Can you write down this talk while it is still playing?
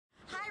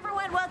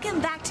and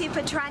welcome back to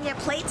Patrania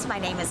Plates. My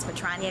name is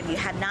Patrania. If you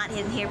have not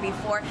been here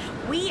before,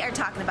 we are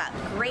talking about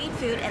great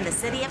food in the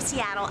city of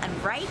Seattle,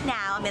 and right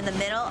now I'm in the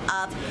middle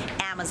of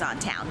Amazon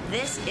Town.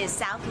 This is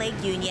South Lake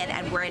Union,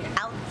 and we're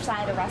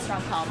outside a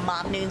restaurant called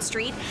Mamnoon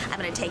Street. I'm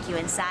going to take you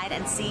inside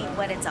and see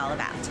what it's all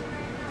about.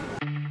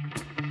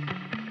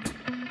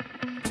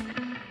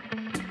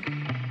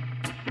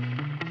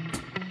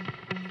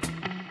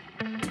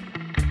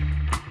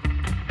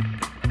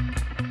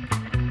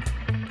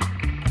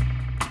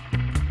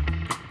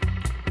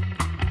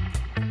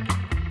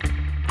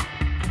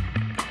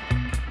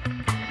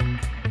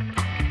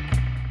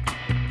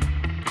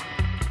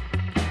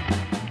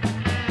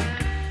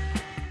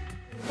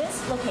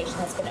 Location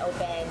has been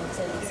open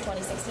since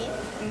 2016?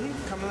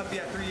 Coming up,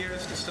 3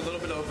 years, just a little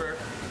bit over.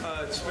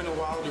 It's been a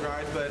wild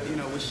ride, but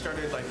we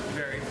started like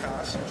very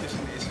fast, which is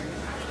amazing.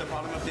 The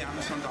bottom of the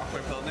Amazon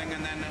Dockler building,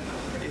 and then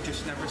it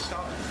just never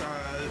stopped.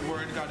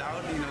 Word got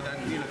out,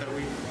 that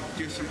we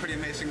do some pretty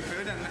amazing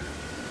food,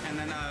 and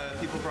then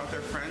people brought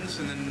their friends,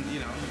 and then we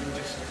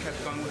just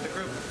kept going with the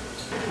group.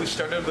 We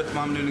started with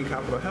Mamnoon in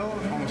Capitol Hill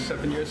almost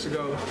 7 years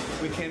ago.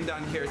 We came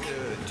down here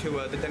to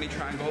the Denny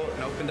Triangle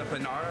and opened up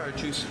our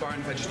juice bar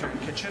and vegetarian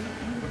kitchen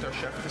with our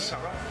chef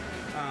Sarah.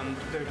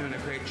 They're doing a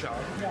great job.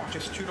 Yeah.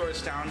 Just 2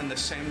 doors down in the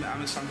same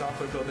Amazon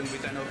Dockler building, we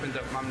then opened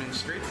up Mamnoon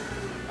Street,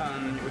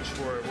 which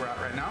we're at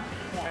right now.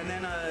 Yeah.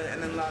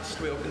 And then last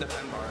we opened up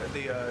Bar,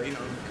 the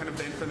kind of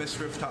the infamous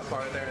rooftop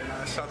bar there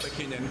in South Lake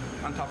Union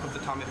on top of the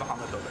Tommy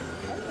Bahama building.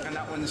 And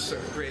that one's a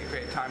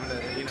great time.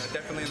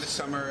 Definitely in the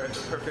summer,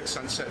 perfect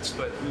sunsets,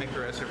 but make a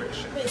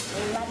reservation.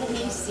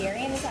 Lebanese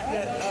Syrian, is that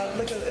right?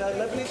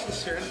 Lebanese and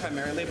Syrian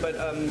primarily, but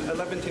a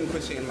Lebanese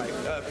cuisine,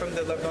 from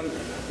the Lebanon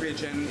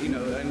region,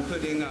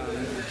 including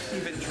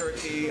even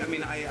Turkey. I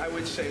mean, I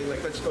would say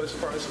let's go as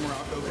far as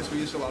Morocco because we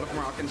use a lot of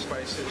Moroccan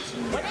spices.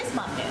 What is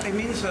Mamnoon? It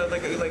means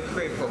like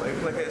grateful,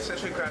 like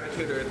essentially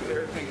gratitude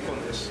or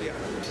thankfulness. Yeah.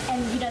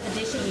 And the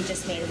dish that you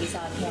just made that we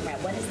saw on camera,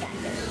 what is that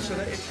dish? So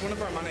it's one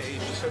of our mana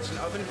Ajine. So it's an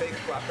oven-baked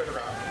flatbread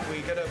wrap.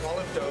 We get a ball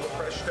of dough,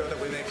 fresh dough that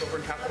we make over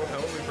in Capitol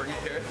Hill. We bring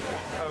it here,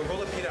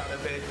 roll a pita out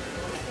of it.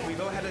 We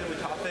go ahead and we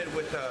top it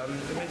with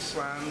minced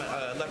lamb,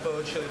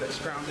 aleppo chili that's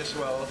ground as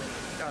well,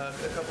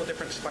 a couple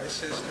different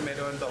spices,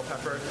 tomato and bell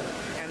pepper,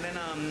 and then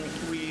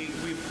we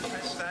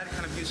press that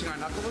kind of using our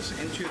knuckles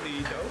into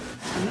the dough.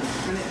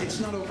 And it's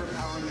not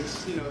overpowering.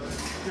 It's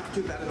not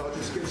too bad at all.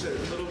 Just gives it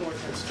a little more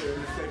texture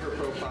and flavor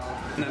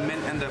profile. And the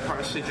mint and the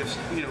parsley just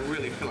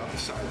really fill out the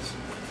sides.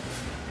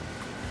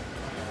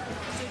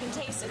 So you can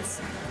taste it's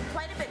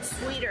quite a bit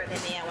sweeter than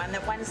the other one.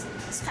 The one's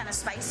kind of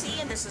spicy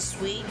and this is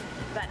sweet,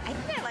 but I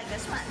think I like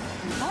this one.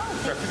 Oh,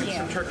 thank you.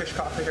 Some Turkish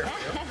coffee here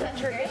for you.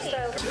 Turkish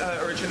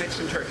style. Originates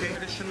in Turkey.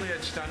 Traditionally,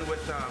 it's done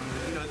with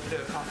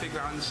the coffee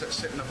grounds that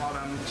sit in the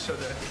bottom, so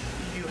that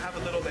you have a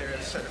little layer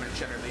of sediment.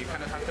 Generally, you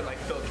kind of have to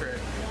filter it.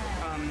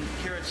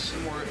 Here it's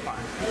more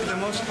refined. The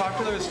most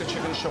popular is the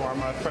chicken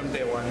shawarma from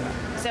day one.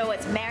 So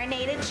it's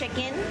marinated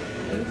chicken,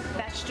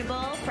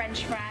 vegetable,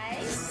 French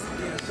fries.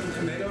 Yeah, some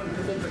tomato and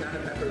pickled banana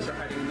peppers are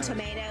hiding in there.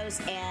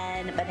 Tomatoes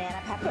and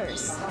banana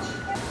peppers.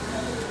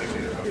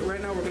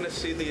 Right now we're going to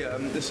see the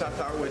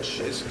satar, which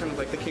is kind of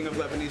like the king of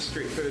Lebanese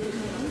street food.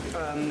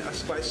 A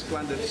spiced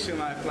blend of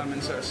sumac,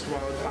 lemon zest,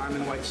 wild thyme,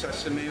 and white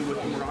sesame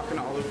with Moroccan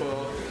olive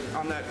oil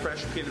on that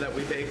fresh pita that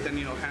we baked and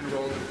hand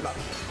rolled.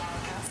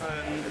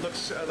 It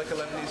looks like a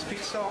Lebanese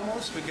pizza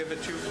almost. We give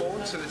it 2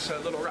 folds and it's a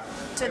little wrap.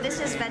 So this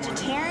is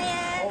vegetarian?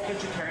 All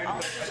vegetarian.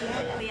 All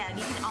vegetarian. But yeah,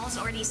 you can also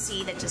already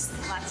see that just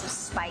lots of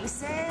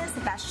spices,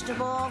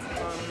 vegetable.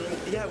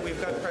 Yeah, we've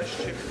got fresh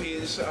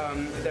chickpeas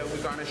that we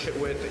garnish it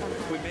with.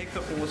 We make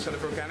the hummus out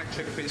of organic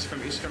chickpeas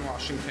from Eastern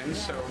Washington,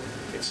 so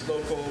it's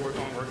local. We're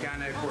going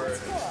organic.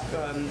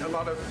 A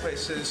lot of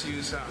places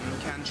use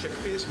canned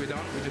chickpeas. We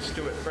don't. We just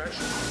do it fresh.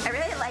 I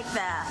really like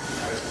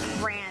the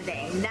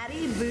branding,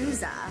 Nutty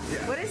Booza.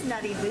 Yeah. What is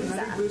Nutty Booza?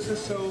 Nutty Booza,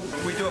 so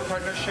we do a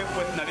partnership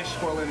with Nutty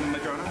Squirrel in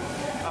Madrona.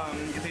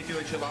 They do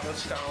a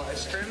gelato-style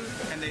ice cream,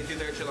 and they do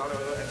their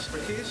gelato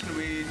expertise, and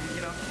we,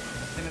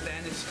 and at the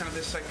end it's kind of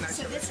this nice...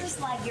 So this is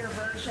like your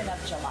version of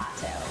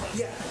gelato,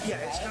 basically. Yeah,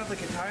 right? It's kind of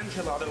like Italian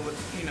gelato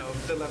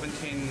with, the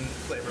Levantine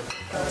flavor.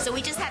 So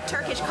we just had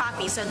Turkish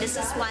coffee, so this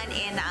is one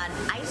in an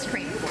ice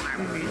cream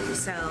form.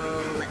 So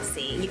let's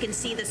see, you can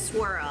see the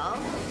swirl.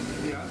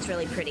 Yeah. It's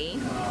really pretty.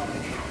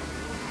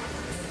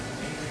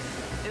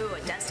 Ooh,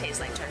 it does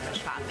taste like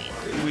Turkish coffee.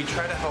 We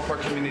try to help our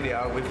community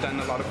out. We've done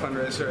a lot of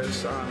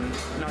fundraisers,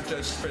 not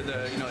just for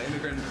the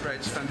immigrant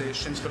rights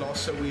foundations, but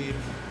also we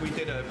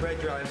did bread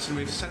drives, and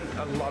we've sent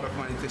a lot of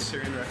money to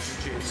Syrian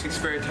refugees. It's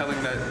very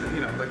telling that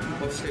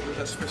people stayed with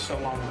us for so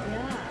long.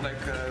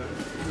 Yeah.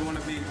 We want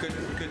to be good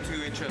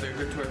to each other,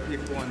 good to our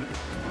people, and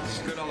it's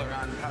good all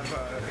around.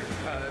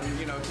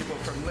 We have people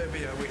from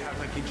Libya, we have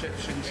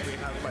Egyptians, we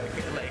have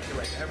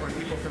everyone,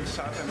 people from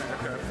South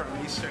America,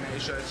 from Eastern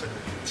Asia.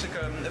 It's like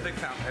a big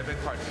family. A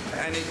big part,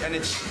 and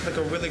it's like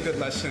a really good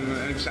lesson,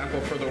 an example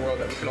for the world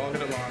that we could all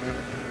get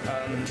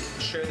along,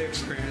 share the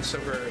experience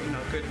over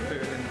good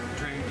food and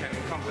drink and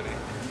company.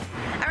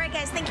 All right,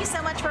 guys, thank you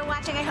so much for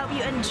watching. I hope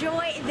you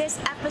enjoy this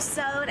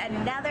episode.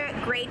 Another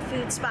great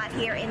food spot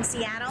here in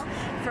Seattle.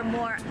 For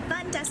more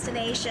fun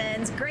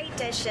destinations, great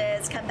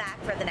dishes, come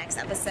back for the next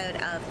episode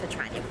of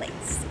Patrania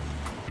Plates.